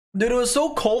Dude, it was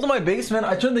so cold in my basement.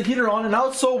 I turned the heater on and now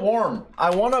it's so warm.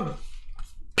 I want to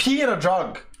pee in a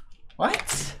jug.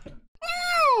 What?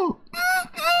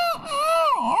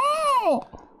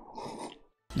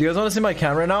 Do you guys want to see my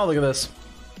camera now? Look at this.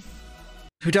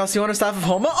 Hu Tao C1 staff of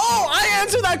Homa? Oh, I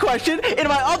answered that question in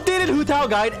my updated Hu Tao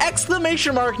guide,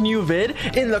 exclamation mark new vid.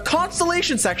 In the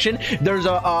constellation section, there's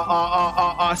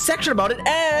a section about it.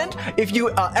 And if you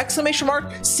exclamation mark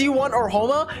C1 or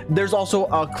Homa, there's also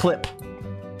a clip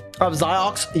of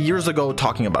zy0x years ago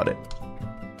talking about it,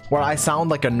 where I sound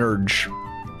like a nerd.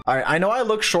 All right, I know I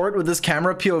look short with this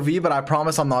camera POV, but I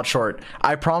promise I'm not short.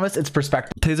 I promise it's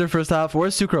perspective. Taser first half.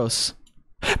 Where's Sucrose?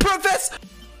 Professor!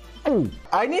 Oh,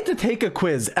 I need to take a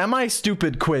quiz. Am I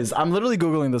stupid quiz? I'm literally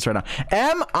Googling this right now.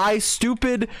 Am I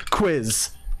stupid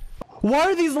quiz?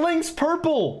 Why are these links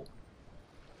purple?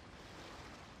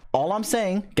 All I'm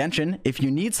saying, Genshin, if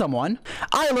you need someone,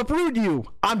 I'll uproot you.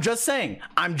 I'm just saying.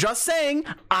 I'm just saying.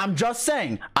 I'm just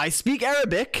saying. I speak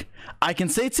Arabic. I can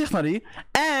say tighnari,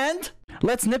 and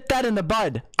let's nip that in the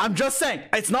bud. I'm just saying.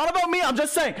 It's not about me. I'm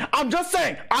just saying. I'm just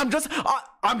saying. I'm just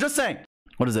saying.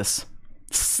 What is this?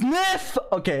 Sniff.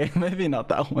 Okay, maybe not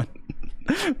that one.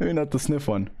 Maybe not the sniff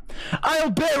one. I'll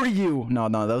bury you. No,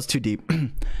 that was too deep.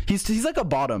 He's like a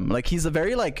bottom. Like he's a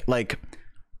very like.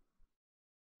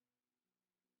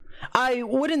 I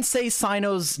wouldn't say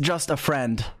Sino's just a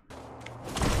friend.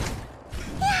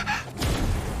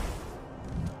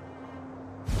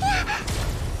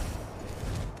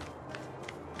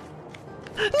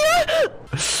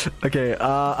 Okay,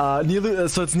 Nilu,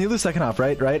 so it's Nilu's second half,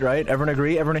 right? Everyone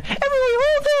agree? Everyone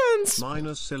hold hands!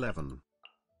 -11.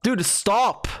 Dude,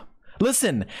 stop!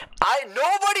 Listen,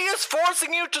 nobody is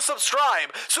forcing you to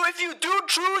subscribe. So if you do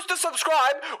choose to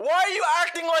subscribe, why are you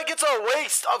acting like it's a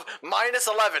waste of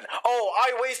 -11? Oh,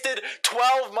 I wasted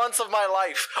 12 months of my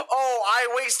life. Oh, I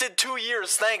wasted 2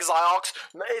 years. Thanks, zy0x.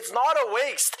 It's not a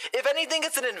waste. If anything,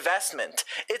 it's an investment.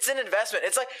 It's an investment.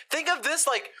 It's like, think of this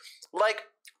like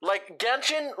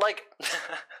Genshin, like,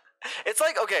 it's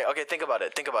like, okay, think about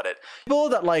it. People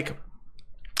that like,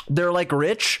 they're like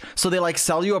rich, so they like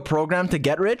sell you a program to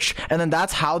get rich, and then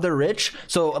that's how they're rich.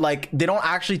 So like they don't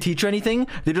actually teach you anything,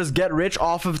 they just get rich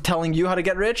off of telling you how to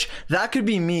get rich. That could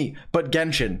be me, but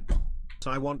Genshin.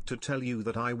 I want to tell you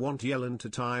that I want Yellen to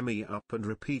tie me up and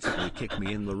repeatedly kick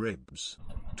me in the ribs.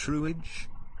 Truage?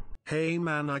 Hey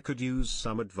man, I could use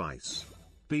some advice.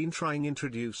 Been trying to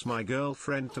introduce my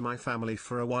girlfriend to my family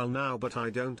for a while now, but I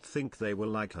don't think they will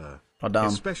like her. Oh, damn.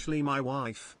 Especially my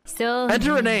wife. So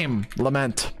enter a name.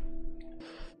 Lament.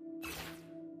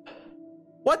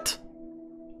 What?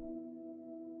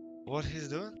 What he's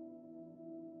doing?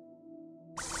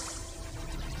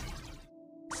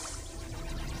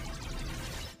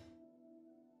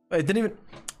 It didn't even.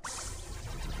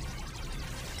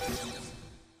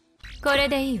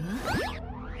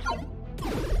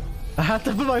 I had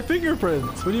to put my fingerprint.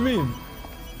 What do you mean?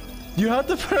 You had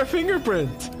to put our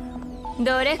fingerprint. I'm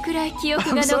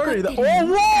sorry. Whoa!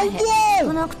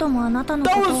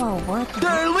 That was.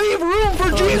 There, leave room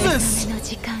for Jesus.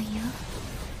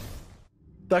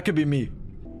 That could be me.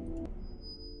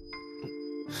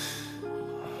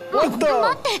 What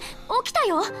the?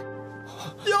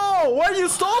 Yo, why do you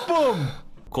stop him?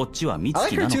 I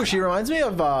like her too. She reminds me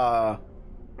of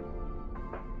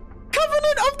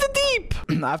Covenant of the Deep.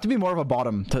 I have to be more of a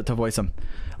bottom to voice him.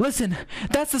 Listen,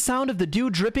 that's the sound of the dew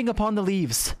dripping upon the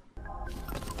leaves.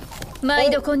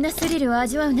 That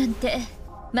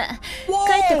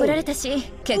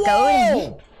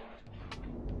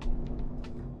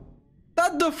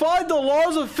defied the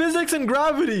laws of physics and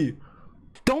gravity.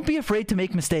 Don't be afraid to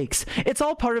make mistakes. It's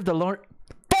all part of the learn.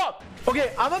 Fuck!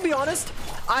 Okay, I'm gonna be honest.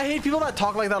 I hate people that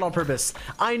talk like that on purpose.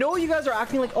 I know you guys are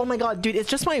acting like, oh my god, dude, it's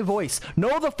just my voice.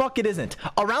 No, the fuck it isn't.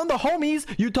 Around the homies,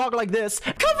 you talk like this.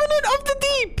 Covenant of the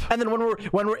Deep. And then when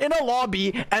we're in a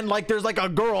lobby and like there's like a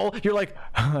girl, you're like,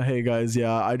 hey guys,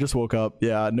 yeah, I just woke up.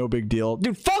 Yeah, no big deal.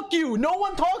 Dude, fuck you. No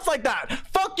one talks like that.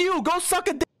 Fuck you. Go suck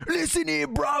a dick. Listen here,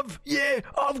 bruv. Yeah,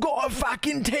 I've got to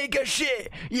fucking take a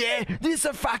shit. Yeah, this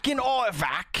a fucking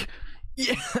artifact.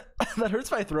 Yeah, that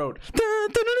hurts my throat.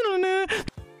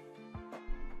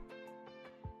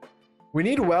 We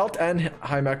need Welt and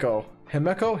Himeko.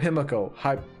 Himeko.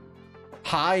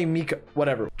 Hi Mika.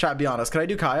 Whatever. Chat, be honest. Can I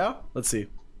do Kaya? Let's see.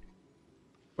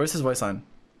 Where's his voice line?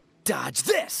 Dodge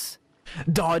this.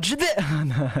 Dodge this.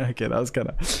 Okay, that was kind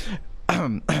of.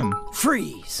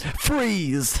 Freeze.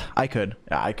 I could.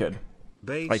 Yeah, I could.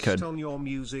 Based on your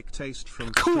music taste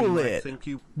from cool stream, it. I think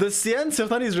you... The Cien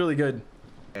Tighnari is really good.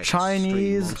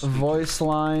 Chinese voice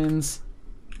lines.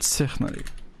 Tighnari.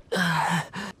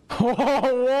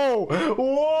 Whoa, whoa,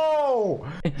 whoa!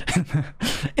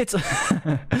 It's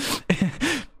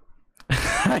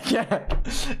I can't.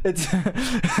 It's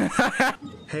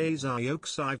Hey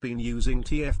zy0x, I've been using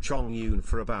TF Chongyun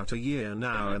for about a year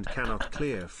now and cannot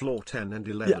clear floor 10 and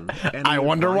 11. Yeah, I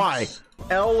wonder why.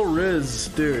 L Riz,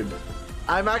 dude.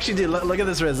 I'm actually, dude, look at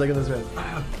this Riz, look at this Riz.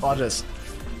 Watch this.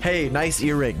 Hey, nice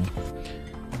earring.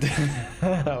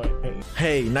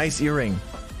 Hey, nice earring.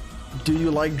 Do you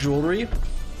like jewelry?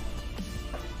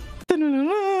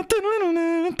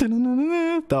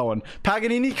 That one.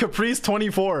 Paganini Caprice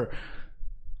 24.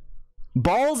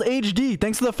 Balls HD,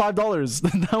 thanks for the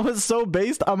 $5. That was so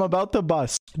based, I'm about to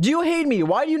bust. Do you hate me?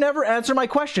 Why do you never answer my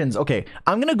questions? Okay,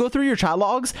 I'm gonna go through your chat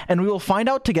logs and we will find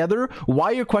out together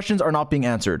why your questions are not being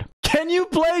answered. Can you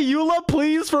play Eula,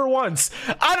 please, for once?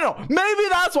 I don't know. Maybe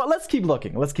that's what. Let's keep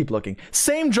looking. Let's keep looking.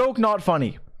 Same joke, not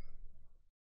funny.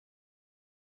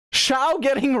 Shao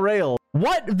getting railed.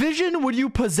 What vision would you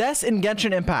possess in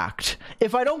Genshin Impact?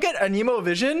 If I don't get a Nemo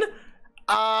vision,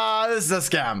 this is a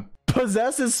scam.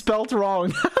 Possess is spelt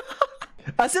wrong.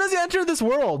 As soon as you enter this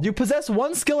world, you possess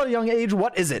one skill at a young age.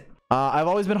 What is it? I've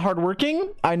always been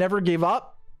hardworking. I never gave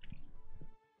up.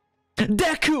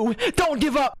 Deku, don't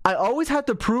give up. I always had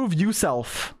to prove you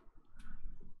self.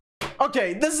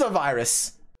 Okay, this is a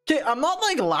virus. Okay, I'm not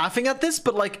like laughing at this,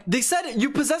 but like they said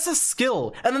you possess a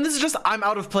skill and then this is just I'm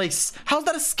out of place. How's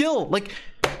that a skill? Like,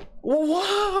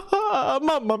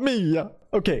 mamma mia.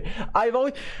 Okay,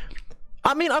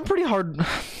 I'm pretty hard.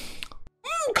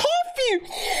 Coffee.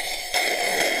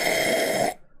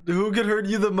 Who could hurt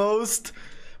you the most?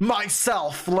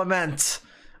 Myself, lament.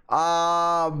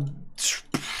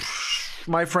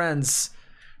 My friends.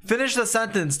 Finish the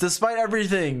sentence. Despite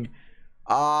everything,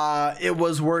 it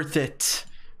was worth it.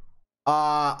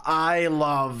 I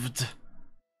loved.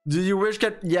 Do you wish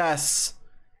get? Yes.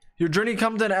 Your journey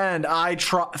come to an end.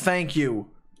 Thank you.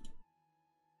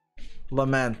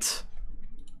 Lament.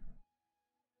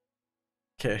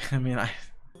 Okay, I mean,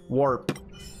 warp.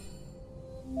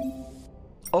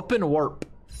 Open warp.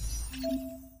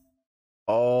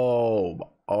 Oh,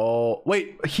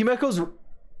 wait, Himeko's.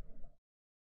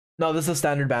 No, this is a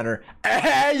standard banner.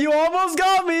 Hey, you almost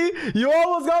got me. You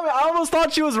almost got me. I almost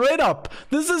thought she was right up.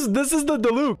 This is the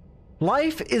Deluxe.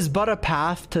 Life is but a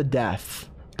path to death,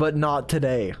 but not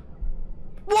today.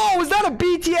 Whoa, is that a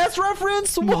BTS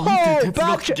reference? Whoa,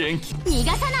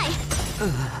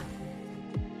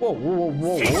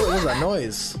 whoa, what was that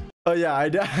noise? Oh yeah,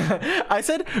 I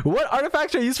said, what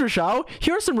artifacts are used for Shao?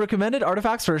 Here are some recommended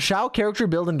artifacts for a Shao character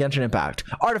build in Genshin Impact.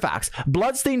 Artifacts: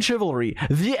 Bloodstained Chivalry,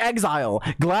 The Exile,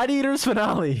 Gladiator's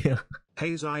Finale.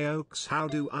 Hey zy0x, how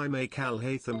do I make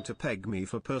Alhaitham to peg me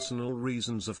for personal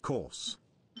reasons, of course?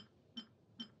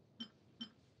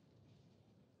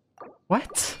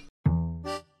 What?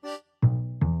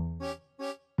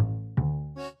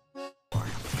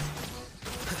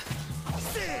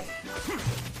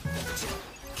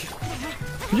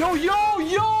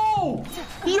 Yo!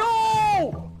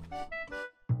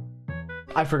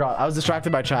 I forgot. I was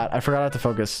distracted by chat. I forgot how to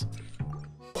focus.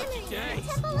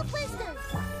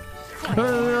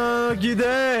 Good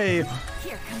day.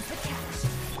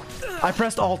 I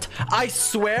pressed alt. I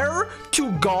swear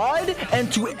to God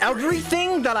and to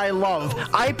everything that I love,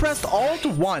 I pressed alt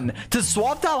 1 to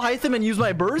swap to Alhaitham and use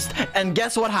my burst, and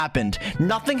guess what happened?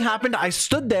 Nothing happened. I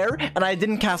stood there and I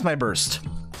didn't cast my burst.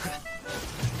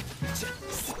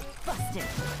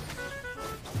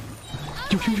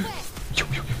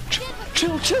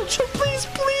 Chill, please.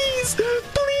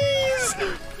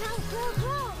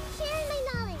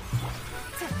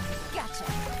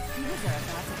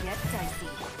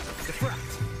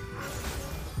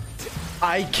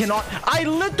 I cannot. I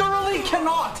literally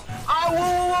cannot.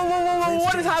 Whoa,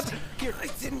 what is happening?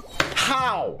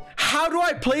 How do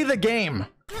I play the game?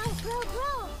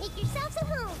 Make yourselves at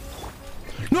home.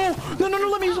 No,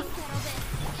 let me use.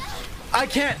 I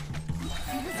can't.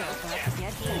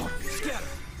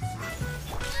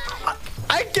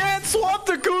 I can't swap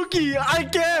the cookie. I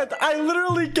can't. I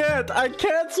literally can't. I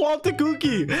can't swap the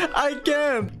cookie. I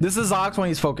can't. This is zy0x when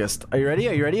he's focused. Are you ready?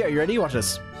 Are you ready? Watch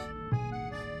this.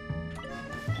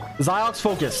 zy0x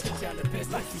focused. Here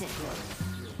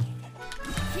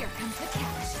comes the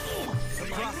cash.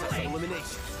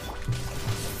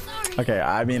 Okay,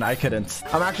 I mean, I couldn't.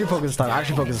 I'm actually focused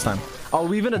this time. I'll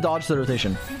weave in a dodge to the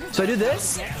rotation. So I do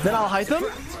this, then I'll hide them,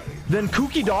 then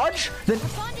Kooky dodge, then...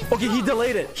 Okay, he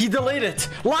delayed it.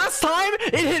 Last time,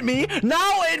 it hit me.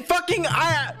 Now it fucking...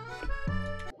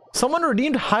 Someone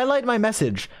redeemed highlight my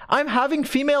message. I'm having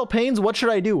female pains. What should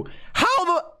I do? How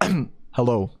the...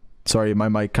 Hello. Sorry, my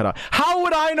mic cut out. How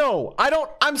would I know?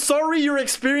 I'm sorry you're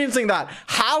experiencing that.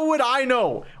 How would I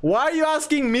know? Why are you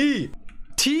asking me?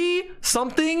 T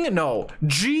something? No.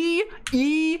 G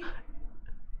E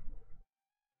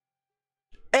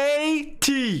A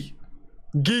T.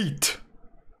 Geet.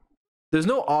 There's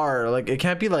no R. Like, it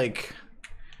can't be like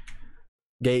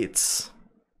Gates.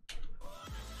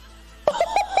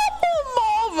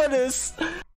 Marvelous.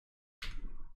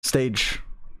 Stage.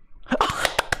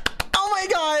 Oh my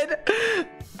god.